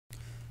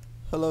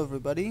Hello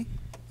everybody,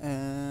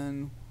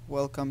 and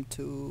welcome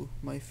to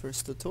my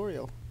first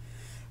tutorial.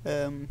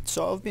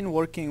 So I've been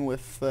working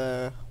with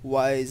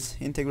Wwise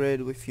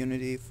integrated with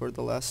Unity for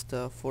the last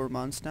 4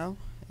 months now,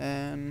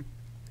 and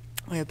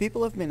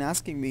people have been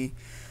asking me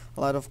a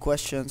lot of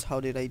questions.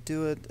 How did I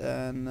do it?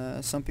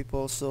 And some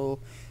people also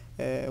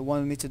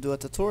wanted me to do a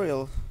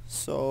tutorial,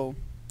 so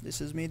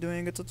this is me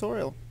doing a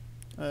tutorial.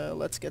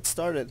 Let's get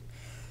started.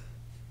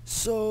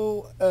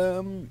 So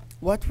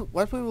what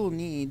we will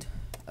need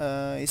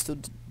is to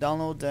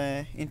download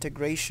the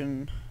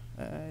integration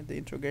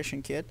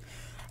kit.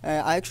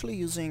 I actually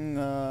using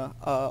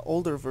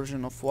older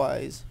version of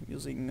Wwise,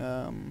 using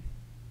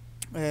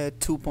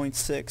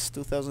 2.6,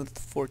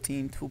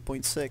 2014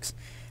 2.6.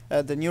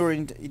 The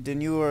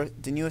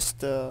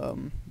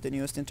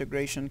newest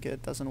integration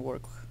kit doesn't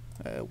work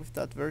with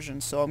that version,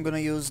 so I'm gonna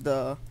use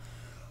the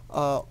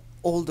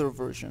older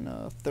version,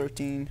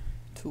 13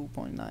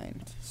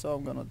 2.9. So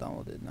I'm gonna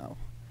download it now.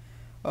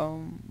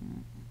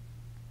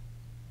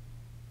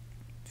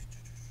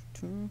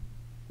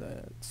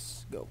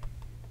 Let's go.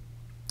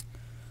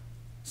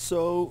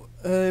 So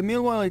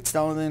meanwhile it's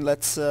downloading,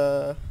 let's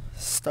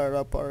start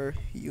up our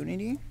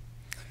Unity.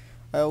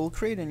 I will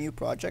create a new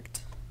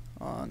project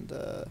on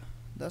the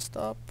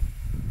desktop,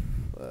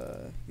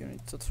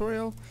 Unity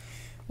tutorial.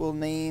 We'll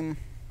make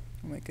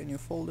a new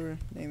folder,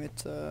 name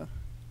it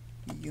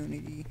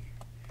Unity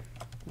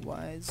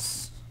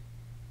Wwise,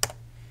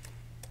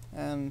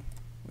 and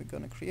we're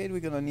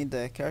gonna need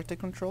the character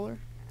controller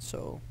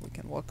so we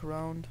can walk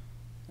around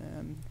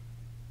and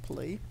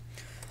play.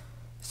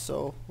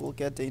 So we'll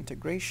get the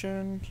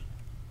integration.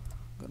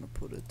 I'm gonna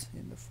put it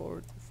in the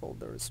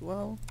folder as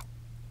well.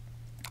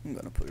 I'm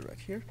gonna put it right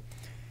here,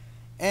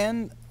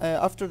 and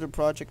after the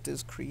project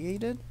is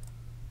created,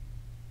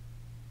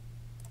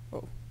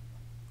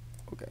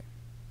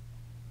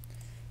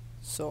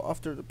 so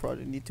after the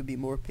project, need to be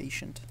more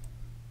patient.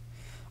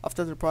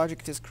 After the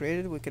project is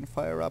created, we can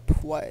fire up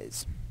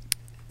Wwise.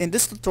 In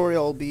this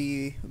tutorial I'll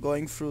be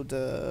going through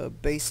the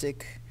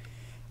basic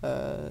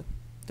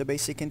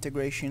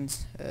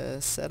integrations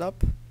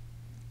setup,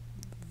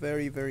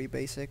 very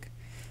basic.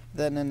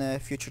 Then in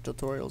future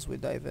tutorials we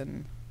dive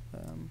in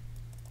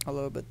a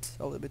little bit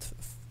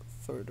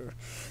further.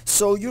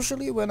 So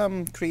usually when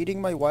I'm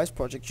creating my Wwise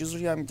project,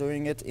 usually I'm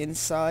doing it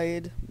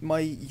inside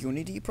my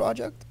Unity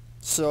project.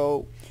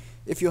 So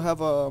if you have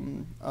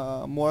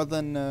more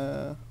than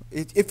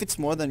if it's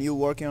more than you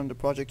working on the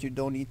project, you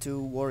don't need to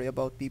worry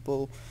about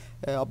people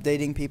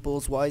updating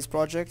people's Wwise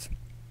project.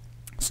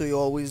 So you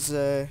always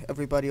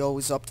everybody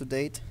always up to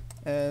date.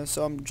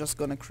 So I'm just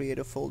gonna create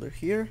a folder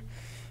here.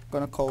 I'm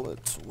gonna call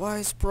it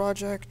Wwise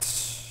project.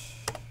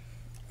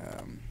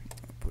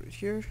 Put it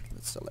here.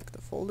 Let's select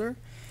the folder.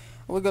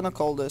 We're gonna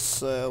call this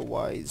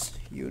Wwise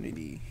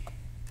Unity.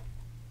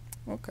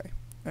 Okay.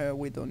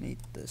 We don't need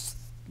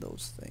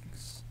those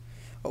things.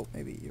 Oh,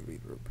 maybe a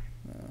reverb.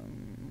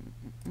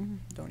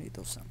 Don't need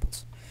those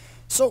samples.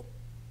 So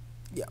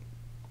yeah,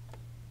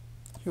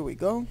 here we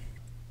go.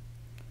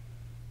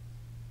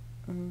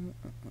 In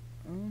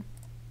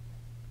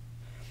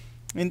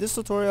this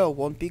tutorial I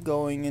won't be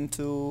going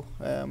into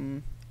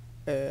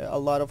a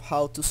lot of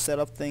how to set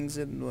up things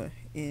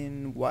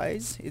in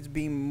Wwise. It's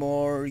being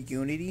more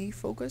Unity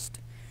focused,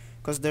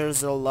 because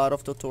there's a lot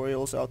of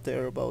tutorials out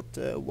there about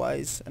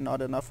Wwise and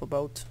not enough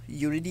about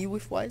Unity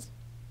with Wwise.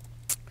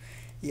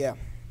 Yeah,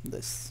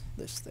 this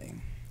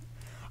thing.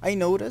 I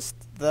noticed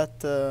that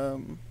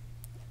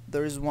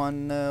there is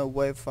one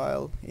WAV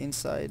file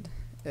inside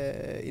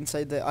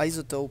the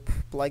isotope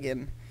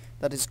plugin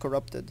that is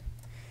corrupted.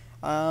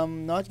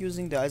 I'm not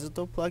using the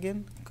isotope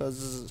plugin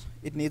because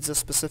it needs a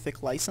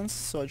specific license,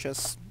 so I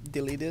just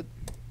delete it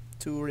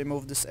to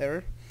remove this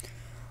error.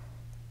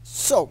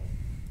 So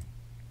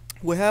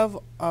we have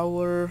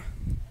our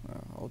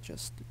I'll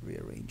just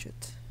rearrange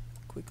it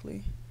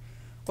quickly.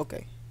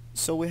 Okay,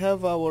 so we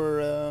have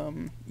our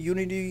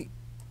Unity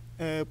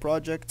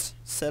project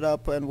set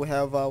up, and we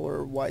have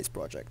our Wwise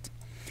project.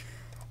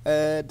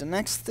 The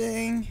next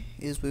thing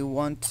is we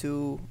want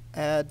to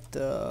add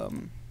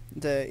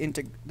the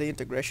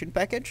integration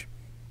package,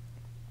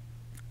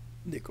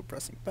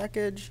 decompressing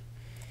package.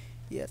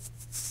 Yes,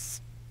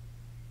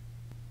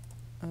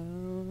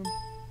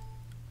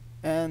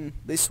 and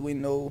this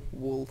window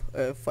will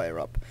fire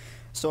up.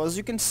 So as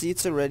you can see,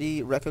 it's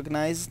already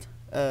recognized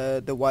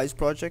the Wwise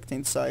project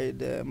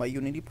inside my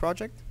Unity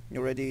project. You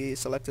already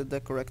selected the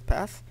correct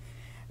path,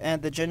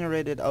 and the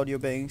generated audio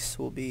banks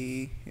will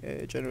be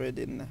generated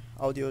in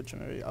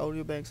generated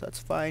audio banks. That's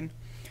fine.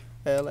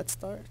 Let's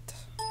start.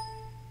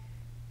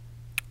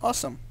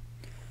 Awesome.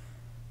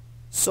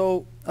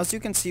 So as you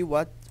can see,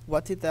 what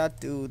did that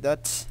do?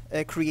 That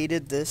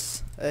created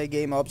this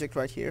game object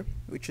right here,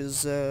 which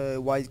is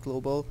Wwise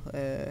global.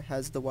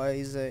 Has the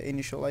Wwise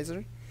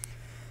initializer.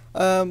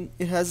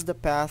 It has the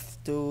path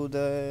to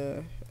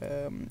the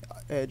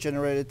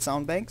generated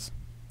sound banks.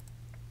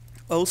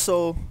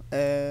 Also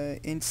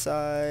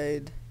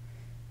inside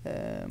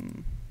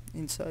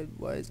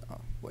Wwise,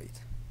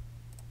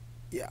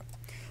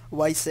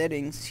 Wwise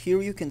settings,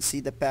 here you can see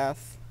the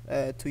path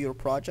to your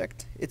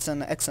project. It's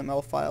an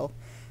XML file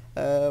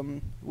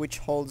which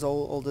holds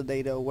all the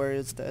data. Where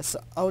is the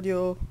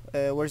audio,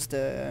 where's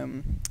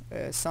the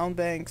sound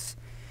banks,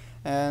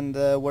 and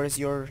where's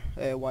your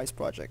Wwise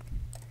project.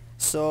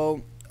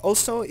 So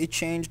also it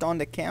changed on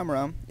the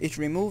camera. It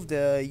removed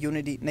the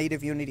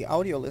native Unity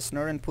audio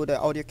listener and put an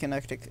audio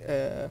kinetic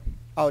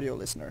audio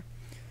listener.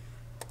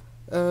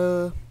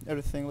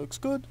 Everything looks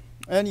good,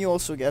 and you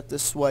also get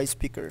this Wwise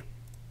speaker.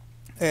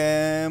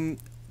 The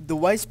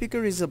Wwise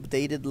speaker is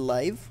updated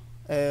live.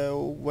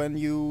 When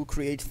you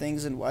create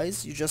things in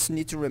Wwise, you just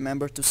need to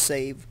remember to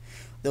save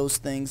those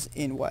things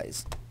in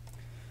Wwise.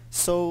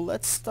 So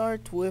let's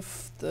start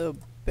with the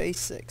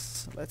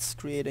basics. Let's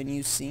create a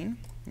new scene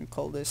and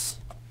call this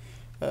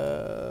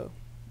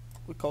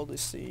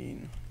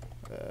scene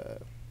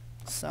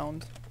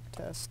sound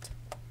test.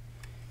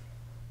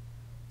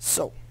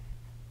 So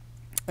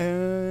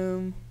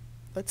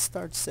let's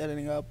start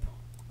setting up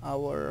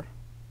our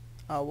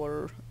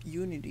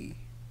Unity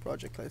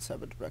project. Let's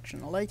have a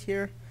directional light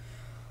here.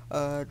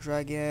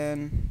 Drag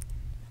in.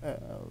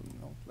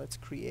 No, let's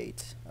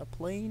create a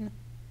plane.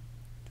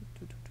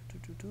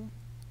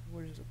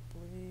 Where is a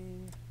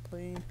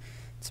plane?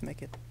 Let's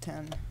make it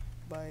 10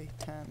 by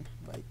 10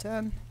 by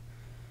 10.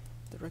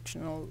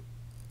 Directional.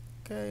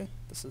 Okay,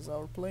 this is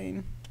our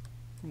plane.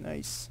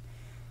 Nice.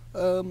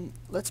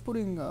 Let's put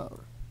in our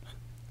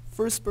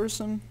first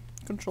person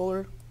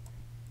controller,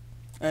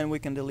 and we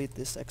can delete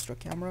this extra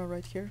camera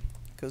right here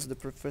because the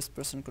first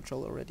person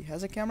controller already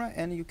has a camera,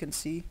 and you can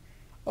see,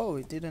 oh,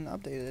 it didn't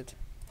update it.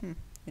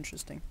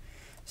 Interesting.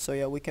 So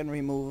yeah, we can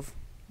remove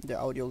the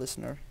audio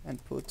listener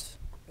and put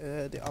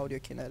the audio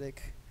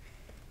kinetic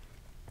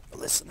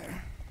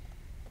listener.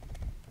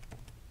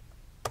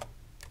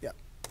 Yeah.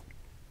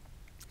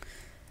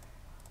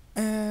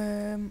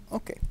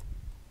 Okay.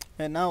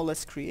 And now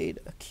let's create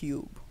a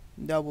cube.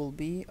 That will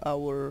be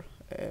our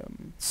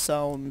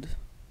sound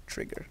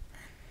trigger.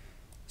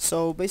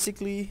 So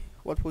basically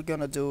what we're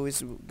gonna do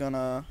is we're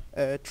gonna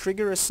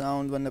trigger a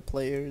sound when the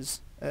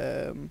players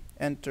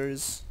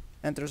enters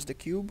the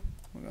cube.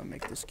 We're gonna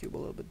make this cube a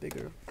little bit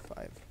bigger,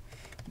 5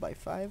 by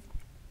 5,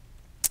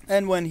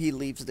 and when he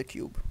leaves the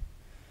cube.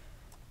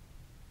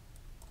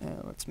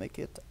 Let's make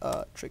it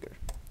a trigger.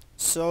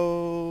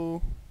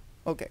 So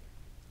okay,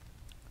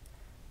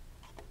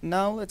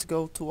 now let's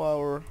go to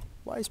our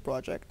Wwise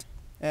project,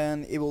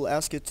 and it will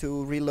ask you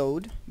to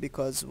reload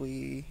because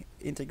we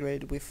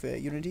integrated with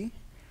Unity.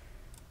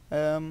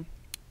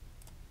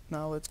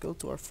 Now let's go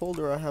to our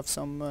folder. I have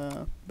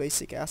some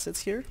basic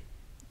assets here.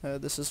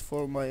 This is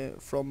from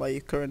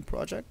my current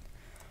project.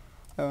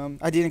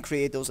 I didn't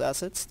create those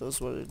assets;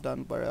 those were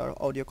done by our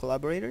audio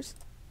collaborators.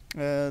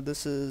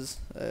 This is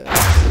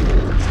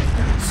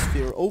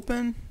sphere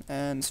open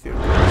and sphere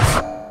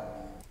close.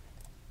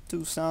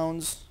 Two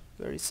sounds,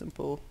 very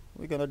simple.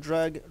 We're gonna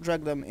drag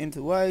them into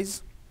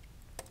Wwise,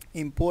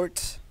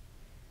 import,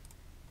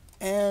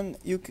 and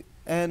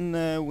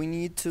we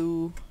need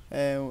to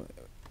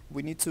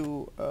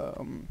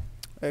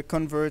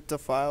convert the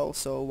file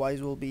so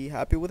Wwise will be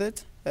happy with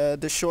it.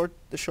 The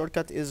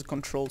shortcut is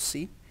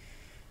Ctrl+C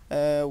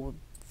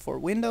for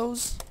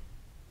Windows.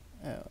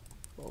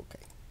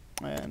 Okay,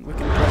 and we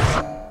can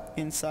drag them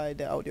inside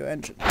the audio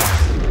engine.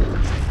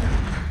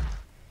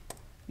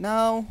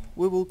 Now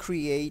we will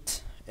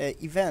create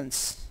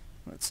events.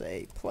 Let's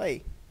say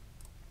play.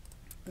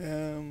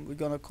 We're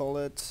gonna call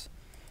it.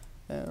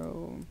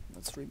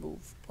 Let's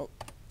remove. Oh,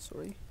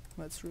 sorry.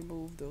 Let's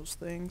remove those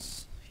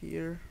things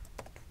here.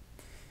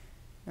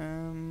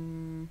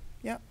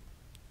 Yeah,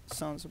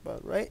 sounds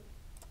about right.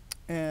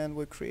 And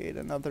we'll create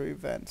another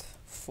event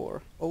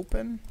for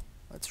open.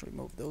 Let's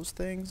remove those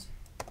things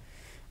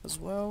as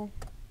well.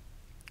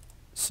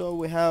 So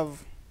we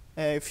have,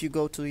 if you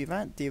go to the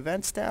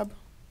events tab,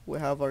 we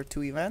have our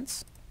two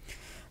events.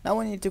 Now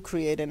we need to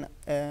create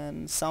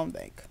an sound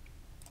bank.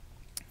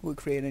 We'll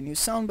create a new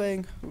sound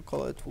bank. We'll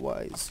call it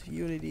Wwise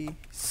Unity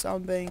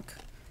Sound Bank,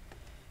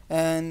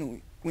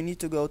 and we need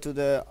to go to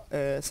the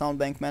sound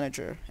bank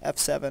manager,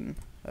 F7,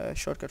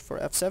 shortcut for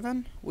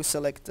F7. We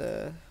select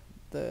the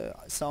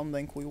sound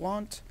bank we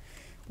want.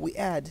 We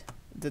add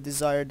the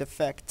desired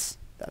effects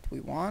that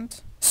we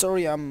want.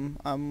 Sorry, I'm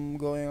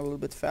going a little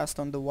bit fast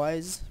on the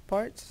Wwise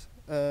part.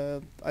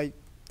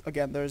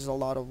 Again, there's a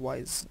lot of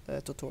Wwise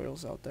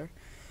tutorials out there.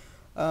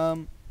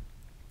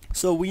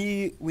 So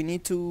we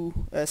need to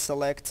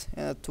select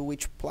to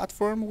which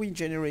platform we're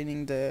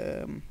generating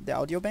the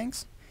audio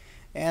banks,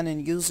 and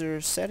in user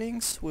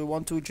settings we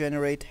want to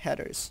generate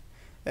headers.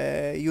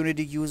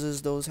 Unity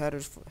uses those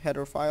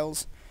header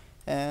files,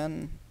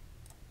 and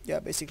yeah,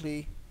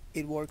 basically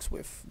it works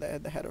with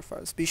the header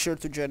files. Be sure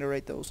to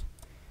generate those.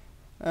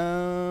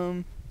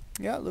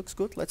 Yeah, looks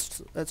good.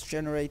 Let's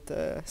generate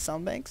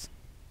sound banks.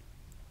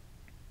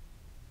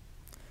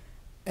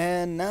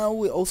 And now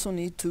we also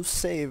need to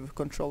save.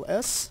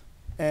 Ctrl+S,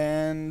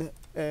 and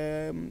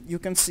you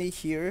can see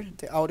here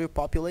the audio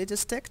populate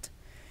is ticked,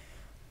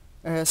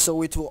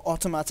 so it will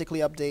automatically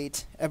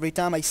update every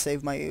time I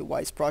save my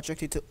Wwise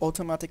project. It will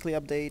automatically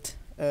update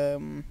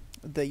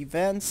the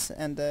events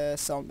and the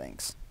sound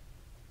banks.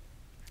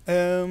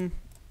 Um,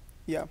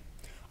 yeah,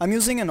 I'm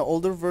using an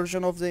older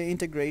version of the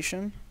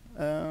integration,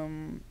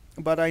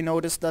 but I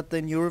noticed that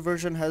the newer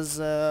version has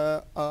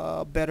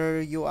a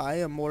better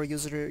UI, a more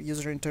user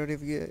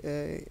intuitive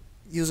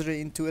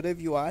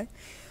UI.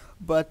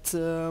 But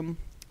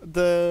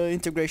the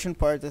integration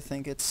part, I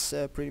think it's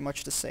pretty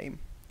much the same.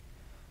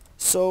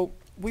 So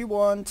we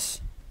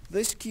want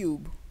this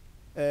cube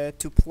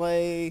to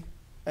play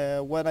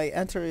when I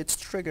enter its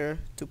trigger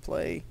to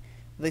play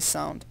this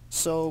sound.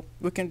 So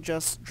we can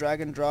just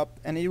drag and drop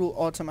and it will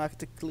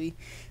automatically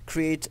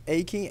create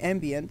AK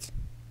ambient.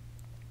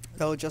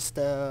 Oh, just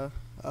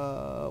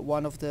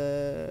one of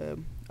the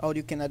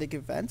audio kinetic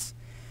events.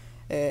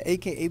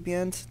 AK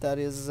ambient, that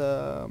is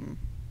that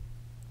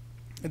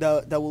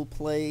will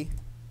play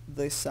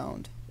this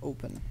sound.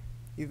 Open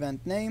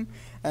event name,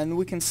 and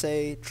we can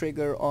say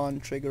trigger on,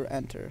 trigger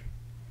enter.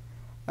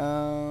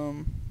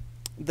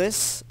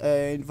 This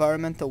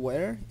environment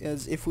aware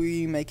is if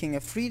we making a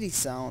 3D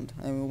sound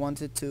and we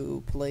wanted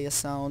to play a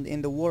sound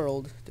in the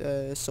world,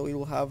 so it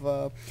will have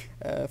a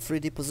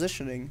 3D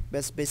positioning,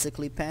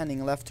 basically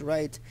panning left to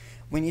right.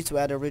 We need to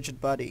add a rigid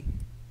body.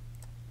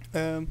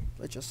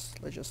 Let's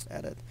just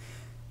add it.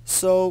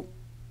 So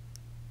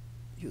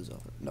use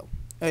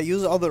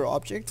other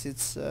objects.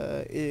 It's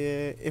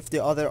if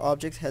the other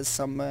object has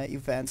some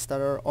events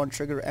that are on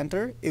trigger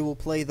enter, it will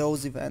play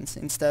those events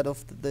instead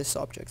of this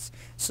objects.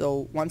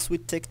 So once we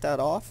tick that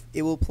off,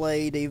 it will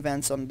play the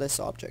events on this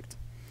object.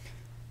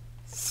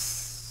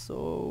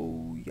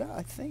 So yeah,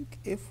 I think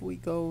if we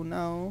go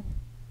now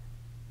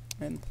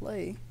and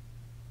play,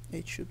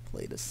 it should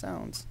play the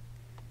sounds.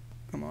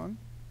 Come on.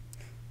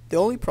 The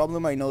only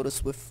problem I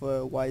noticed with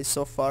Wwise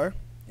so far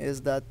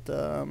is that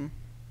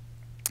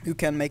you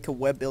can make a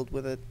web build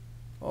with it.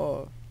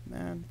 Oh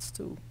man, it's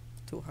too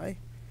high.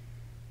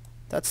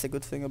 That's the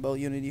good thing about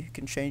Unity, you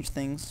can change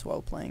things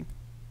while playing.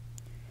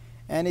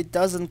 And it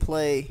doesn't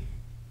play.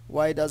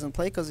 Why it doesn't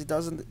play? Because it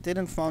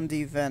didn't found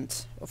the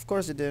event. Of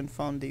course it didn't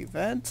found the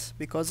event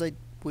because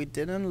we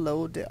didn't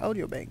load the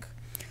audio bank.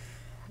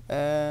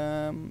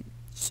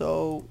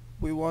 So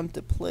we want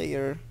the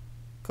player,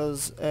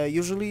 because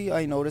usually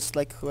I noticed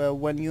like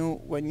when you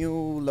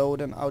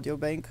load an audio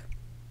bank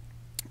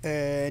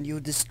and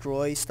you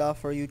destroy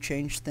stuff or you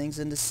change things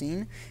in the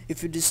scene,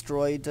 if you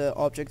destroy the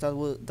object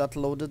that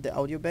loaded the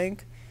audio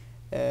bank,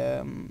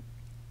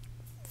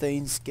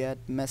 things get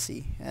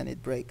messy and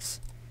it breaks.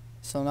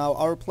 So now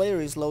our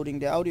player is loading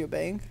the audio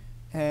bank,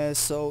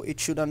 so it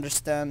should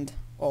understand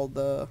all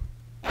the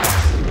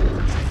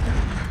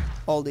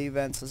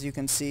events. As you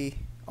can see,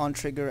 on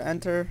trigger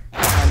enter,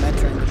 I'm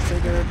entering the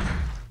trigger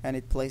and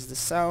it plays the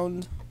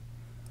sound.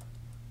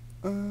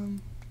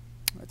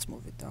 Let's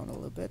move it down a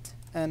little bit,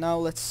 and now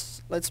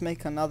let's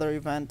make another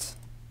event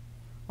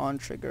on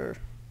triggered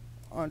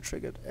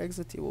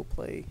exit. It will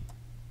play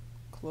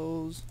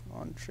close.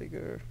 On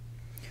trigger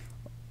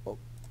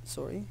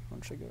on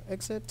trigger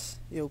exit,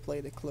 it will play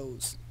the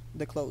close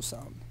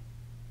sound.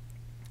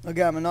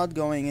 Again, I'm not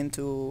going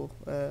into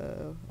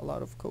a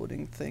lot of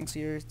coding things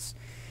here. It's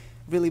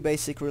really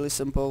basic, really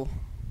simple.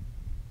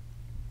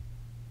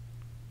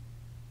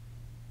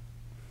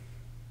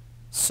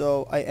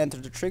 So I enter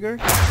the trigger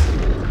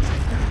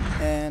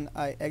and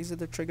I exit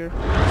the trigger.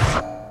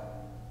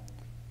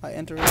 I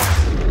enter it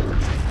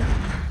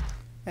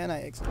and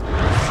I exit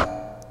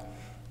it.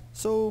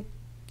 So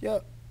yeah,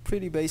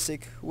 pretty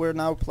basic. We're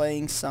now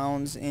playing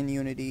sounds in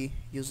Unity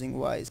using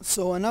Wwise.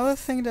 So another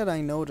thing that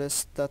I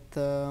noticed, that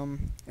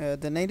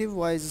the native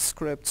Wwise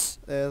scripts,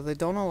 they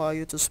don't allow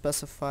you to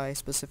specify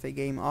specific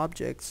game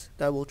objects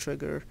that will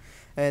trigger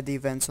the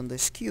events on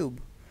this cube.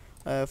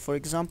 For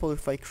example,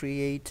 if I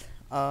create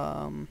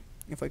a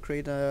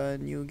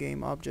new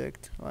game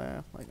object,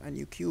 like a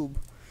new cube,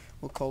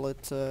 we'll call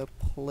it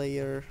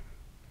player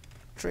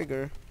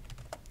trigger.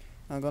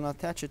 I'm gonna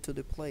attach it to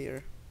the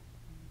player.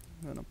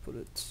 I'm gonna put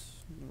it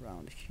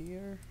around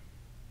here,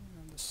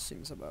 and this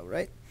seems about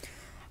right.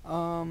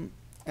 And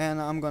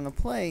I'm gonna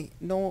play.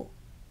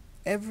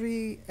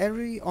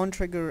 Every on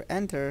trigger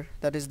enter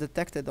that is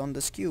detected on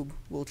this cube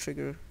will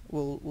trigger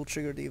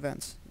the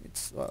events.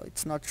 It's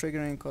not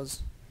triggering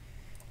because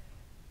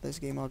this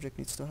game object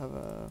needs to have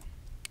a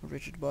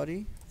rigid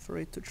body for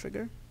it to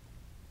trigger.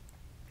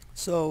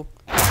 So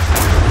the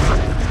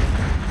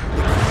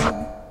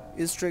cube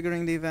is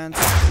triggering the events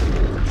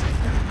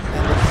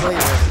and the player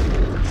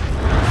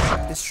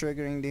is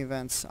triggering the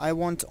events. I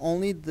want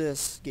only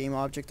this game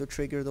object to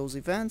trigger those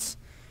events.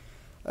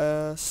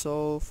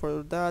 So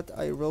for that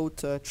I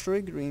wrote a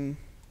triggering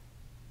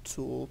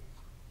tool,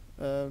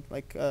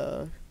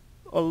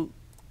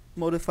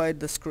 modified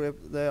the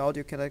script, the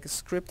audio kinetic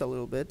script a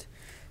little bit,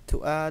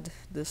 to add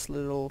this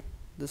little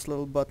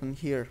button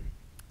here,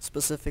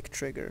 specific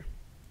trigger.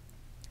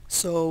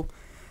 So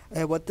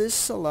what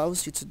this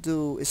allows you to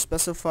do is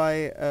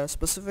specify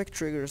specific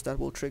triggers that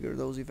will trigger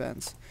those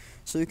events.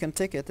 So you can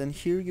tick it, and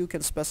here you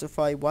can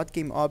specify what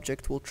game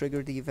object will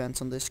trigger the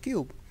events on this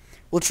cube,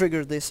 will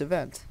trigger this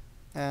event.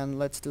 And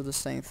let's do the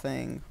same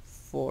thing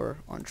for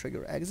on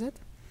trigger exit.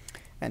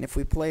 And if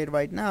we play it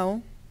right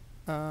now,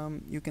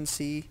 you can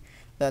see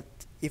that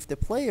if the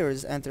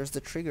players enters the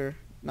trigger,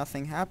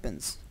 nothing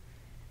happens,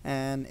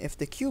 and if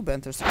the cube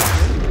enters the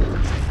trigger,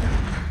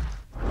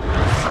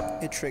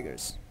 it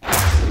triggers.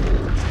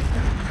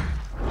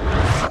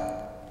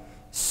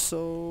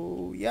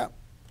 So yeah,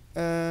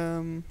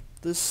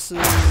 this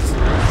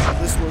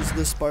was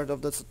this part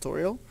of the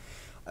tutorial.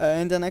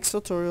 In the next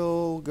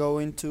tutorial, go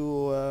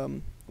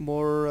into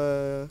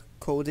more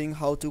coding,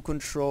 how to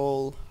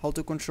control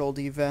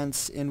the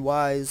events in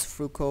Wwise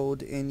through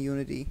code in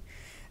Unity.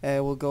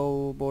 We'll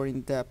go more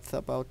in depth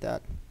about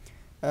that.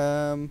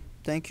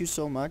 Thank you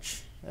so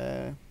much.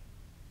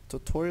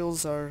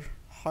 Tutorials are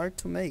hard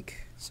to make,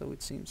 so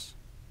it seems.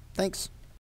 Thanks.